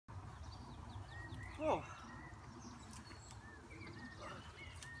Oh.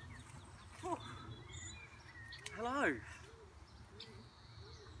 Oh. Hello.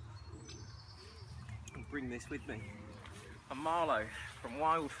 I'll bring this with me. I'm Marlow from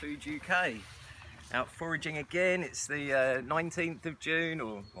Wild Food UK. Out foraging again. It's the 19th of June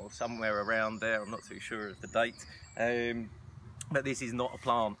or somewhere around there. I'm not too sure of the date. But this is not a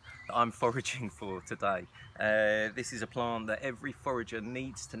plant that I'm foraging for today. This is a plant that every forager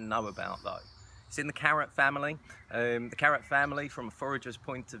needs to know about though. It's in the carrot family. The carrot family, from a forager's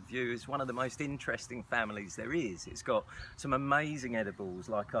point of view, is one of the most interesting families there is. It's got some amazing edibles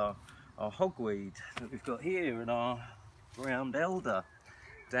like our hogweed that we've got here, and our ground elder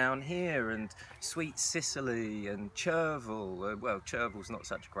down here, and sweet Sicily and chervil. Well, chervil's not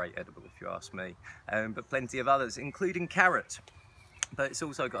such a great edible if you ask me, but plenty of others, including carrot. But it's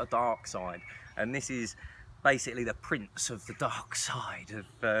also got a dark side, and this is basically the prince of the dark side of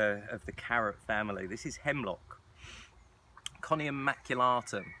the carrot family. This is Hemlock, Conium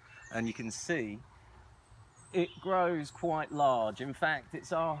maculatum, and you can see it grows quite large. In fact,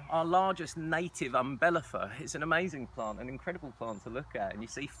 it's our largest native umbellifer. It's an amazing plant, an incredible plant to look at, and you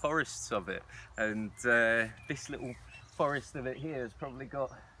see forests of it. And this little forest of it here has probably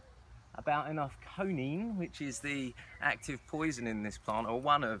got about enough conium, which is the active poison in this plant, or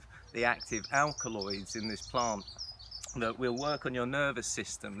one of the active alkaloids in this plant, that will work on your nervous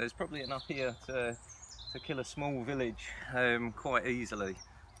system. There's probably enough here to kill a small village quite easily.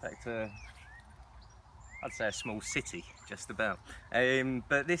 In fact, I'd say a small city, just about.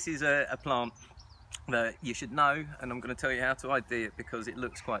 But this is a plant that you should know, and I'm going to tell you how to ID it because it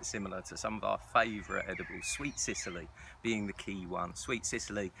looks quite similar to some of our favourite edibles, Sweet Sicily being the key one. Sweet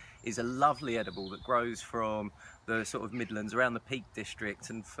Sicily is a lovely edible that grows from the sort of Midlands around the Peak District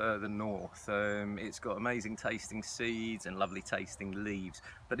and further north. It's got amazing tasting seeds and lovely tasting leaves,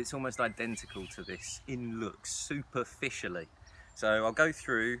 but it's almost identical to this in looks superficially. So I'll go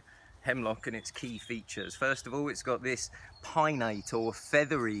through Hemlock and its key features. First of all, it's got this pinnate or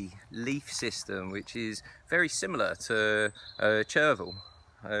feathery leaf system, which is very similar to chervil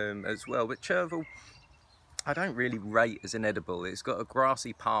as well. But chervil, I don't really rate as an edible. It's got a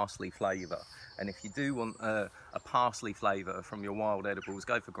grassy parsley flavour, and if you do want a parsley flavour from your wild edibles,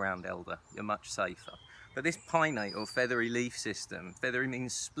 go for ground elder. You're much safer. But this pinnate or feathery leaf system, feathery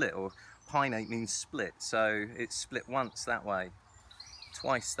means split, or pinnate means split, so it's split once that way,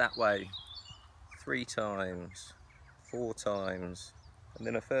 twice that way, 3 times, 4 times, and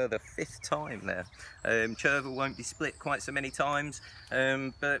then a further 5th time there. Chervil won't be split quite so many times,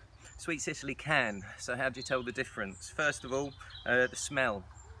 but Sweet Sicily can. So how do you tell the difference? First of all, the smell.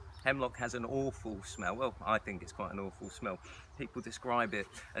 Hemlock has an awful smell. Well, I think it's quite an awful smell. People describe it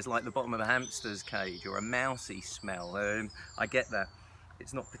as like the bottom of a hamster's cage or a mousy smell. I get that.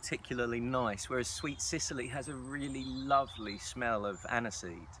 It's not particularly nice, whereas Sweet Sicily has a really lovely smell of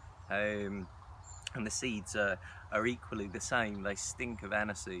aniseed, and the seeds are equally the same. They stink of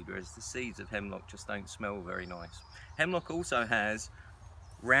aniseed, whereas the seeds of Hemlock just don't smell very nice. Hemlock also has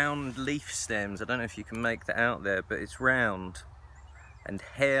round leaf stems. I don't know if you can make that out there, but it's round and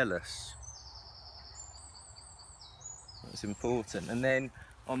hairless. That's important. And then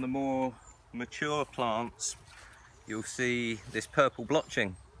on the more mature plants, you'll see this purple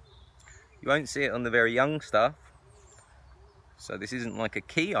blotching. You won't see it on the very young stuff, so this isn't like a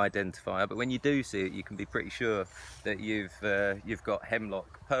key identifier, but when you do see it, you can be pretty sure that you've got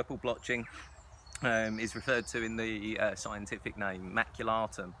Hemlock. Purple blotching is referred to in the scientific name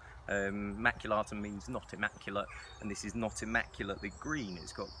maculatum. Maculatum means not immaculate, and this is not immaculately green.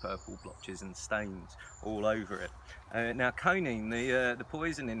 It's got purple blotches and stains all over it. Now conium, the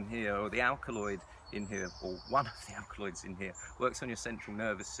poison in here, or the alkaloid in here, or one of the alkaloids in here, works on your central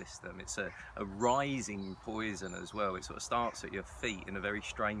nervous system. It's a rising poison as well. It sort of starts at your feet in a very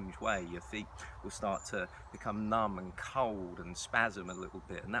strange way. Your feet will start to become numb and cold and spasm a little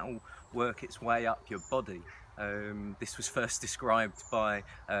bit, and that will work its way up your body. This was first described by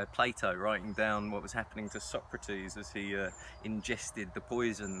Plato, writing down what was happening to Socrates as he ingested the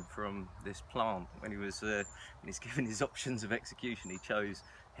poison from this plant. When he was given his options of execution, he chose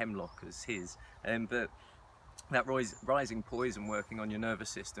Hemlock as his. But that rising poison working on your nervous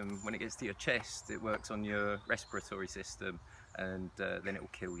system, when it gets to your chest, it works on your respiratory system, and then it will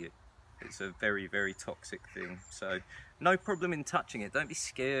kill you. It's a very, very toxic thing. So no problem in touching it. Don't be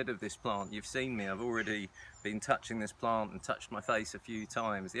scared of this plant. You've seen me. I've already been touching this plant and touched my face a few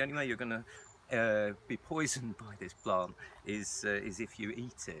times. The only way you're going to be poisoned by this plant is if you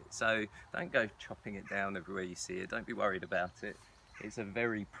eat it. So don't go chopping it down everywhere you see it. Don't be worried about it. It's a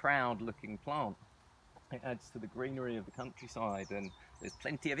very proud looking plant. It adds to the greenery of the countryside, and There's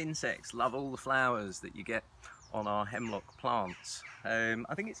plenty of insects, love all the flowers that you get on our hemlock plants. I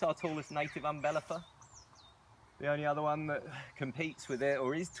think it's our tallest native umbellifer. The only other one that competes with it,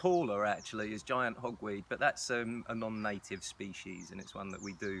 or is taller actually, is giant hogweed, but that's a non-native species, and it's one that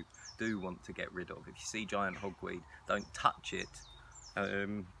we do want to get rid of. If you see giant hogweed, don't touch it,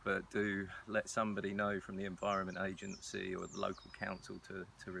 but do let somebody know from the Environment Agency or the local council to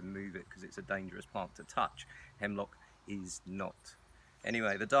remove it, because it's a dangerous plant to touch. Hemlock is not.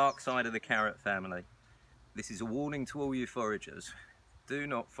 Anyway, the dark side of the carrot family. This is a warning to all you foragers. Do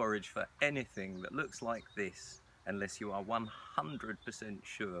not forage for anything that looks like this unless you are 100%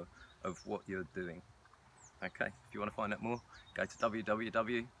 sure of what you're doing. Okay, if you want to find out more, go to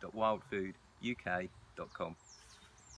www.wildfooduk.com.